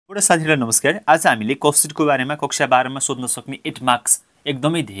एउटा साथीहरुलाई नमस्कार। आज हामीले कस्टको बारेमा कक्षा 12 मा सोध्न सक्ने 8 मार्क्स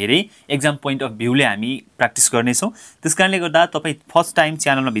एकदमै धेरै एक्जाम पोइन्ट अफ भ्यूले हामी प्र्याक्टिस गर्ने छौं। त्यसकारणले गर्दा तपाई फर्स्ट टाइम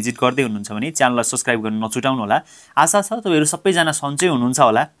च्यानलमा भिजिट गर्दै हुनुहुन्छ भने च्यानललाई सब्स्क्राइब गर्न नछुटाउनु होला। आशा छ तपाईहरु सबैजना सन्चै हुनुहुन्छ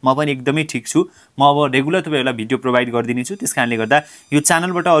होला। म पनि एकदमै ठीक छु। म अब रेगुलर तपाईहरुलाई भिडियो प्रोवाइड गर्दिने छु। त्यसकारणले गर्दा यो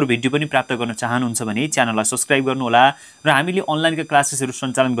च्यानलबाट अरु भिडियो पनि प्राप्त गर्न चाहनुहुन्छ भने च्यानललाई सब्स्क्राइब गर्नु होला र हामीले अनलाइनका क्लासेसहरु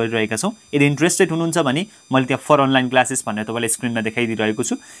सञ्चालन गरिरहेका छौं। यदि इन्ट्रेस्टेड हुनुहुन्छ भने मैले त्यहाँ फर अनलाइन क्लासेस भनेर तपाईलाई स्क्रिनमा देखाइदिरहेको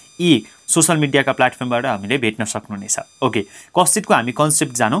छु। यी सोशल मिडियाका प्लेटफर्मबाट हामीले भेट्न सक्नुहुनेछ। ओके, कस्टको हामी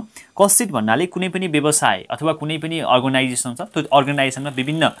कन्सेप्ट जानौं। कस्ट भन्नाले कुनै पनि व्यवसाय अथवा कुनै पनि अर्गनाइजेसन छ, त्यो अर्गनाइजेसनमा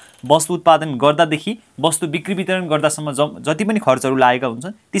विभिन्न वस्तु उत्पादन गर्दादेखि वस्तु बिक्री वितरण गर्दासम्म जति पनि खर्चहरु लागेका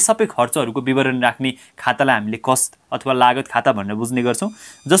हुन्छन् ती सबै खर्चहरुको विवरण राख्ने खातालाई हामीले कस्ट अथवा लागत खाता भनेर बुझ्ने गर्छौं,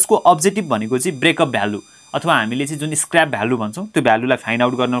 जसको अब्जेक्टिभ भनेको चाहिँ ब्रेकअप भ्यालु अथवा हामीले चाहिँ जुन स्क्रैप भ्यालु भन्छौं त्यो भ्यालुलाई फाइन्ड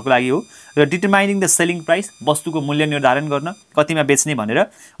आउट गर्नको लागि हो र डिटरमाइनिङ द सेलिङ प्राइस वस्तुको मूल्य निर्धारण गर्न कतिमा बेच्ने भनेर।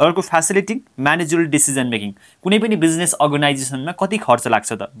 अर्को फ्यासिलिटिङ म्यानेजरियल डिसिजन मेकिङ, कुनै पनि बिजनेस अर्गनाइजेसनमा कति खर्च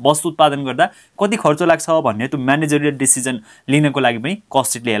लाग्छ त वस्तु उत्पादन गर्दा कति खर्च लाग्छ भन्ने त्यो म्यानेजरियल डिसिजन लिनको लागि पनि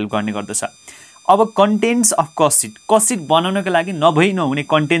कस्टले हेल्प गर्ने गर्दछ। अब कन्टेन्ट्स अफ कस्ट बनाउनका लागि नहुने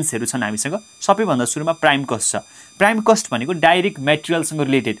कन्टेन्ट्सहरु छन् हामीसँग। सबैभन्दा सुरुमा प्राइम कस्ट छ। प्राइम कस्ट भनेको डाइरेक्ट मटेरियलसँग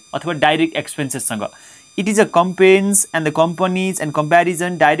रिलेटेड अथवा direct एक्सपेन्सेससँग। It is a complaints and the companies and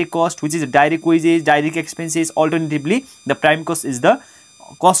comparison direct cost, which is direct wages, direct expenses. Alternatively, the prime cost is the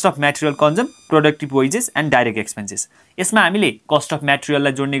cost of material consumed, productive wages and direct expenses. यसमा हामीले cost of material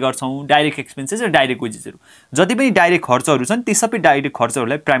लाई जोड्ने गर्छौं, direct expenses र direct वेजेसहरु। जति पनि direct खर्चहरु छन् ती सबै डाइरेक्ट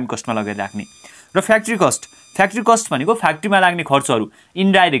खर्चहरुलाई प्राइम कस्टमा लगेर राख्ने। र फ्याक्ट्री कस्ट भनेको फ्याक्ट्रीमा लाग्ने खर्चहरु,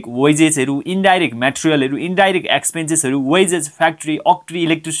 indirect वेजेसहरु, indirect मटेरियलहरु, indirect एक्सपेन्सेसहरु, wages, factory, अक्ट्री,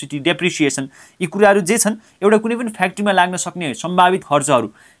 electricity, depreciation, यी कुराहरु जे छन् एउटा कुनै पनि फ्याक्ट्रीमा लाग्न सक्ने सम्भावित खर्चहरु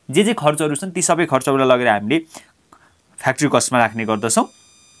जे खर्चहरु छन् ती सबै खर्चहरुलाई लगेर हामीले फ्याक्ट्री कस्टमा राख्ने गर्दछौं।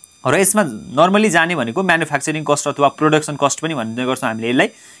 र यसमा नर्मली जाने भनेको म्यानुफ्याक्चरिङ कस्ट अथवा प्रोडक्सन कस्ट पनि भन्ने गर्छौं हामीले यसलाई।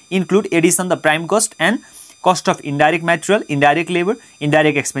 Include Edison the prime cost and cost of indirect material, indirect labor,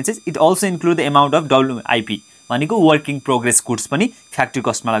 indirect expenses. It also include the amount of WIP भनेको वर्किङ प्रोग्रेस गुड्स पनि फ्याक्ट्री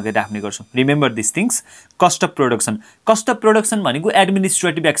कस्टमा लगेर राख्ने गर्छौं। Remember this things. Cost of production भनेको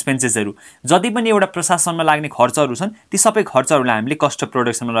administrative एक्सपेन्सेसहरु, जति पनि एउटा प्रशासनमा लाग्ने खर्चहरु छन् ती सबै खर्चहरुलाई हामीले कस्ट अफ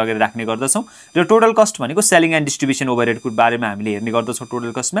प्रोडक्सनमा लगेर राख्ने गर्दछौं। र टोटल कस्ट भनेको सेलिङ एन्ड डिस्ट्रिब्युसन ओभरहेडको बारेमा हामीले हेर्ने गर्दछौं।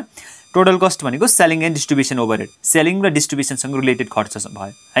 टोटल कस्ट भनेको selling and distribution overhead, selling र डिस्ट्रिब्युसनसँग रिलेटेड खर्च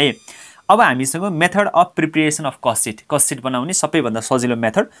भयो है। अब हामीसँग method of preparation of cost बनाउने सबैभन्दा सजिलो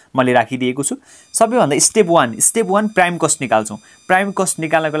मेथड मैले राखिदिएको छु। सबैभन्दा step 1 prime cost निकाल्छौं। Prime cost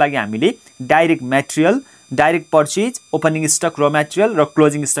निकाल्नको लागि हामीले direct material, direct purchase, opening stock र मटेरियल र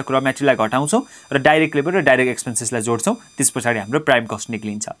क्लोजिङ स्टक र मटेरियललाई घटाउँछौं र डाइरेक्ट लेबर र डाइरेक्ट एक्सपेन्सेसलाई जोड्छौं। त्यसपछि हाम्रो प्राइम कस्ट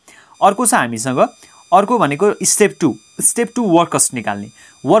निक्लिन्छ। अर्को छ हामीसँग, अर्को भनेको स्टेप 2 वर्क कस्ट निकाल्ने।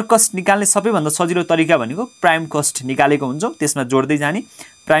 वर्क कस्ट निकाल्ने सबैभन्दा सजिलो तरिका भनेको प्राइम कस्ट निकालेको हुन्छौं, त्यसमा जोड्दै जाने।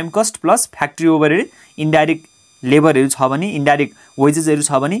 Prime cost plus factory overhead, indirect लेबरहरु छ भने, इनडाइरेक्ट वेजेसहरु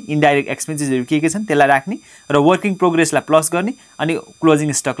छ भने, इनडाइरेक्ट एक्सपेन्सेसहरु के छन् त्यसलाई राख्ने र वर्किङ प्रोग्रेसलाई प्लस गर्ने अनि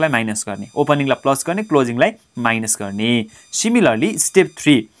क्लोजिङ स्टकलाई माइनस गर्ने, ओपनिङलाई प्लस गर्ने, क्लोजिङलाई माइनस गर्ने। सिमिलरली स्टेप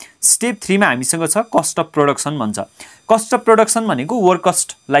 3 मा हामीसँग छ कस्ट अफ प्रोडक्सन भन्छ। कस्ट अफ प्रोडक्सन भनेको वर्क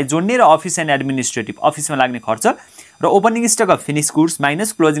कस्टलाई जोड्ने र अफिस एन्ड एडमिनिस्ट्रेटिभ अफिसमा लाग्ने खर्च र opening stock of finish goods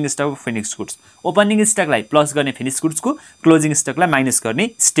minus closing stock of finish goods, opening स्टकलाई plus गर्ने फिनिश गुड्सको, क्लोजिङ स्टकलाई माइनस गर्ने।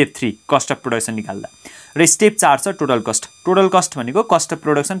 स्टेप 3 कस्ट अफ प्रोडक्सन निकाल्दा। र स्टेप 4 छ टोटल कस्ट भनेको cost of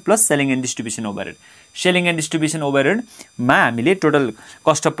production plus selling and distribution overhead. Selling and distribution ओभरहेडमा हामीले total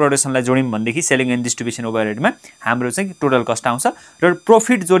cost of प्रोडक्सनलाई जोड्यौं भनेदेखि selling and distribution ओभरहेडमा हाम्रो चाहिँ टोटल कस्ट आउँछ र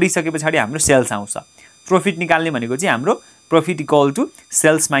प्रॉफिट जोडिसकेपछि हाम्रो सेल्स आउँछ। प्रॉफिट निकाल्ने भनेको चाहिँ हाम्रो profit equal to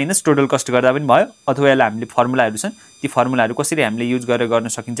sales minus total cost गर्दा पनि भयो, अथवा यसलाई हामीले फर्मुलाहरु छन् ती फर्मुलाहरु कसरी हामीले युज गरेर गर्न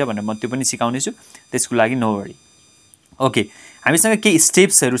सकिन्छ भनेर म त्यो पनि सिकाउने छु, त्यसको लागि नो वरी। ओके, हामीसँग केही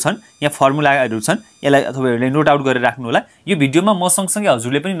स्टेप्सहरु छन्, यहाँ फर्मुलाहरु छन्, यसलाई तपाईहरुले नोट आउट गरेर राख्नु होला। यो भिडियोमा म सँगसँगै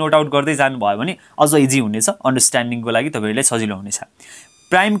हजुरले पनि नोट आउट गर्दै जानु भयो भने अझ इजी हुनेछ, अन्डरस्ट्यान्डिङको लागि तपाईहरुलाई सजिलो हुनेछ।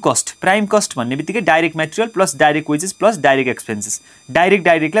 प्राइम कस्ट भन्ने बित्तिकै direct material plus direct wages plus direct expenses,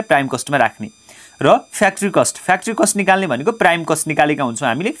 डाइरेक्टलाई prime कस्टमा राख्ने। र फ्याक्ट्री कस्ट निकाल्ने भनेको प्राइम कस्ट निकालेका हुन्छौं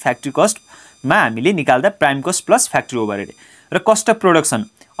हामीले। फ्याक्ट्री कस्टमा हामीले निकाल्दा prime cost plus factory overhead. र कस्ट अफ प्रोडक्सन,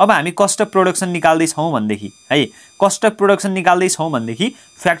 अब हामी कस्ट अफ प्रोडक्सन निकाल्दै छौं भन्देखि है, कस्ट अफ प्रोडक्सन निकाल्दै छौं भन्देखि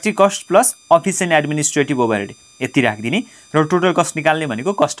factory cost plus office and administrative overhead यति राख्दिने। र टोटल कस्ट निकाल्ने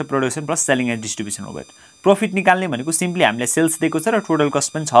भनेको cost of production plus selling and distribution overhead. Profit निकाल्ने भनेको सिम्पली हामीले सेल्स दिएको छ र टोटल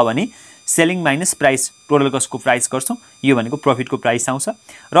कस्ट पनि छ भने selling minus price, total कस्टको price गर्छौं, यो भनेको प्रॉफिटको प्राइस आउँछ।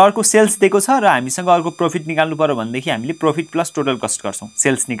 र अर्को सेल्स दिएको छ र हामीसँग अर्को प्रॉफिट निकाल्नु पर्यो भनेदेखि हामीले प्रॉफिट प्लस टोटल कस्ट गर्छौं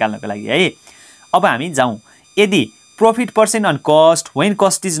सेल्स निकाल्नको लागि है। अब हामी जाउँ, यदि profit percent on cost when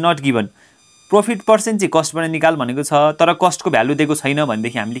cost is not given profit percent चाहिँ कस्टबाट निकाल भनेको छ तर कस्टको भ्यालु दिएको छैन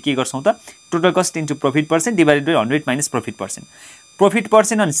भनेदेखि हामीले के गर्छौं त total cost into profit percent divided by 100 minus profit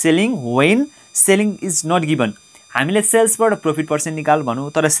percent on selling when selling is not given हामीले सेल्सबाट प्रॉफिट पर्सेन्ट निकाल भनौं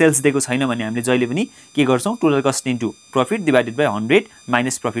तर सेल्स दिएको छैन भने हामीले जहिले पनि के गर्छौं total cost into profit divided by 100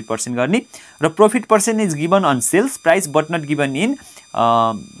 minus profit percent गर्ने र profit percent is given on sales price but not given in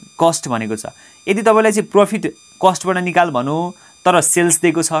cost भनेको छ यदि तपाईलाई चाहिँ प्रॉफिट कस्टबाट निकाल भनौं तर सेल्स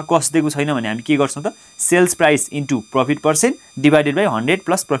दिएको छ कस्ट दिएको छैन भने हामी के गर्छौं त sales price into profit percent divided by 100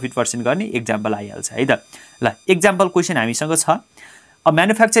 plus profit percent गर्ने एक्जाम्पल आइहाल्छ है त ल एक्जाम्पल क्वेशन हामीसँग छ A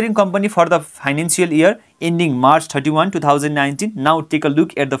manufacturing company for the financial year ending March 31, 2019 now take a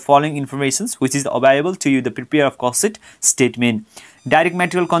look at the following informations which is available to you the prepare of cost sheet statement. Direct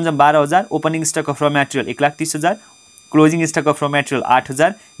material consumption 12,000, opening stock of raw material 1,30,000, closing stock of raw material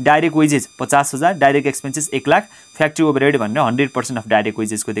 8,000, direct wages 50,000, direct expenses 1,00,000, factory overhead भनेर 100% of direct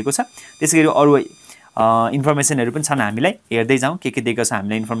wages को दिएको छ। त्यसैगरी अरु इन्फर्मेसनहरु पनि छन् हामीलाई हेर्दै जाउँ के दिएको छ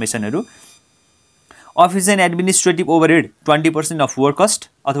हामीलाई इन्फर्मेसनहरु Office and administrative overhead 20% of work cost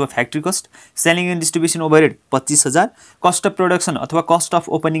अथवा factory cost, selling and distribution overhead 25,000, cost of production अथवा cost of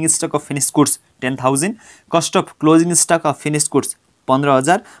opening stock of finished goods 10,000, cost of closing stock of finished goods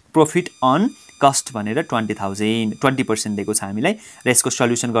 15,000, profit on cost भनेर 20,000 20% दिएको छ हामीलाई र यसको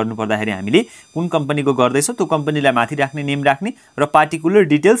solution गर्नु पर्दाखेरि हामीले कुन कम्पनीको गर्दैछौ त्यो कम्पनीलाई माथि राख्ने नेम राख्ने र पार्टिकुलर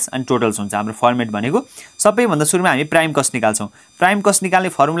डिटेल्स एन्ड टोटल्स हुन्छ हाम्रो फर्मेट भनेको सबैभन्दा सुरुमा हामी प्राइम कस्ट निकाल्छौं प्राइम कस्ट निकाल्ने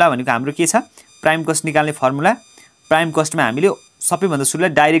फर्मुला भनेको हाम्रो के छ प्राइम कस्ट निकाल्ने फर्मुला प्राइम कस्टमा हामीले सबैभन्दा सुरुलाई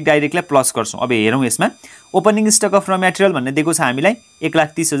डाइरेक्टलाई प्लस गर्छौं अब हेरौं यसमा ओपनिङ स्टक अफ र मटेरियल भन्ने दिएको छ हामीलाई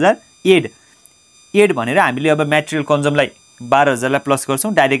 1,30,000 एड भनेर हामीले अब मटेरियल कन्ज्युमलाई 12,000 लाई प्लस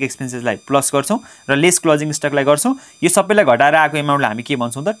गर्छौं डाइरेक्ट एक्सपेन्सेसलाई प्लस गर्छौं र लेस क्लोजिङ स्टकलाई गर्छौं यो सबैलाई घटाएर आएको एमाउन्टलाई हामी के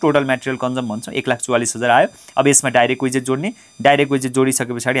भन्छौं त टोटल मटेरियल कन्ज्युम भन्छौं 1,44,000 आयो अब यसमा डाइरेक्ट वेजेस जोड्ने डाइरेक्ट वेजेस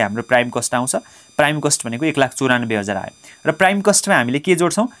जोडिसकेपछि हाम्रो प्राइम कस्ट आउँछ प्राइम कस्ट भनेको 1,94,000 आयो र प्राइम कस्टमा हामीले के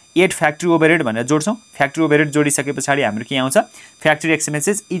जोड्छौं एड फ्याक्ट्री ओभरहेड भनेर जोड्छौं फ्याक्ट्री ओभरहेड जोडिसकेपछि हाम्रो के आउँछ factory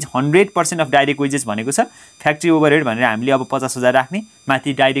expenses is 100% of direct wages भनेको छ फ्याक्ट्री ओभरहेड भनेर हामीले अब 50,000 राख्ने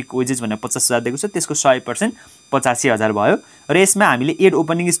माथि डाइरेक्ट वेजेस भनेर 50,000 दिएको छ त्यसको 100% 85,000 भयो र यसमा हामीले add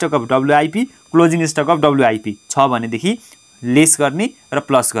opening stock of डब्ल्युआईपी closing stock of डब्ल्युआईपी छ भनेदेखि लेस गर्ने र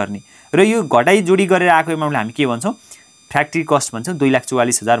प्लस गर्ने र यो घटाई जोडी गरेर आएको एमाउन्टलाई हामी के भन्छौं फ्याक्ट्री कस्ट भन्छौं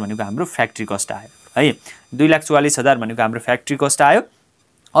 2,44,000 भनेको हाम्रो फ्याक्ट्री कस्ट आयो है 2,44,000 भनेको हाम्रो फ्याक्ट्री कस्ट आयो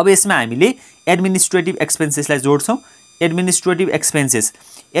अब यसमा हामीले एडमिनिस्ट्रेटिभ एक्सपेन्सेसलाई जोड्छौं एडमिनिस्ट्रेटिभ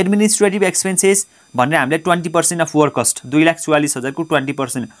एक्सपेन्सेस भनेर हामीले 20% अफ वर्क कस्ट 2,44,000 को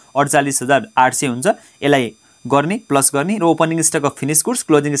 20% 48,800 हुन्छ यसलाई गर्ने प्लस गर्ने र opening stock of finish goods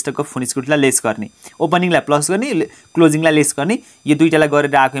closing stock of finish गुड्सलाई lace गर्ने ओपनिङलाई प्लस गर्ने क्लोजिङलाई लेस गर्ने यो दुईटालाई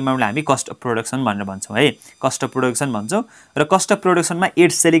गरेर आएको एमाउन्टलाई हामी कस्ट अफ प्रोडक्सन भनेर भन्छौं है कस्ट अफ प्रोडक्सन भन्छौं र cost of प्रोडक्सनमा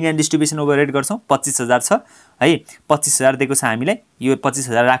add selling and distribution overhead गर्छौं 25,000 छ है 25,000 दिएको छ हामीलाई यो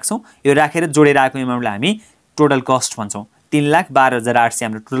 25,000 राख्छौं यो राखेर जोडेर आएको एमाउन्टलाई हामी टोटल कस्ट भन्छौं 3,12,800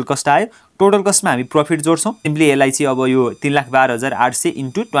 हाम्रो टोटल कस्ट आयो टोटल कस्टमा हामी प्रॉफिट जोड्छौं सिम्पली यसलाई चाहिँ अब यो 3,12,800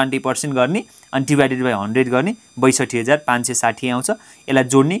 इन्टु 20% गर्ने अनि डिवाइडेड बाइ 100 गर्ने 62,560 आउँछ यसलाई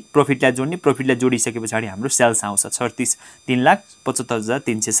जोड्ने प्रॉफिटलाई जोडिसकेपछि हाम्रो सेल्स आउँछ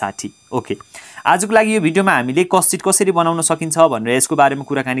 3,75,360 ओके आजको लागि यो भिडियोमा हामीले कस्ट सिट कसरी बनाउन सकिन्छ भनेर यसको बारेमा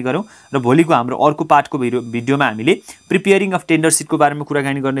कुराकानी गरौँ र भोलिको हाम्रो अर्को पार्टको भिडियोमा हामीले प्रिपेयरिङ अफ टेन्डर सिटको बारेमा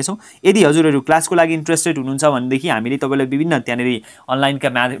कुराकानी गर्ने छौं यदि हजुरहरु क्लासको लागि इन्ट्रेस्टेड हुनुहुन्छ भनेदेखि हामीले तपाईलाई विभिन्न त्यहाँनेरि अनलाइनका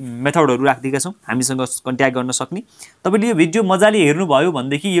मेथडहरु राख्दिएका छौं हामीसँग कन्ट्याक्ट गर्न सक्ने तपाईले यो भिडियो मजाले हेर्नु भयो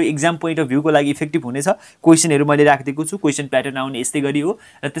भनेदेखि यो एक्जाम पोइन्ट अफ भ्यूको लागि इफेक्टिभ हुनेछ क्वेशनहरु मैले राखिदिएको छु क्वेशन प्याटर्न आउने यस्तै गरी हो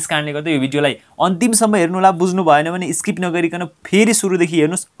र त्यसकारणले गर्दा यो भिडियोलाई अन्तिमसम्म हेर्नुला बुझ्नु भएन भने स्किप नगरिकन फेरि सुरुदेखि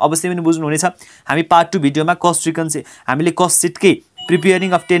हेर्नुस् अवश्य पनि बुझ्नु हुनेछ हामी पार्ट 2 भिडियोमा कस्ट रिकन्से हामीले कस्ट सिटकै प्रिपेयरिङ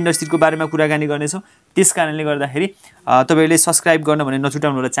अफ टेन्डर सिटको बारेमा कुराकानी गर्नेछौं त्यसकारणले गर्दाखेरि तपाईले सब्स्क्राइब गर्न भने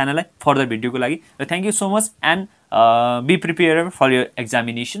नछुटाउनु होला च्यानललाई फर्दर भिडियोको लागि र thank you so much and be prepared for your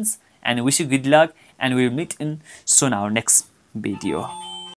examinations and wish you good luck and we will meet in soon our next video.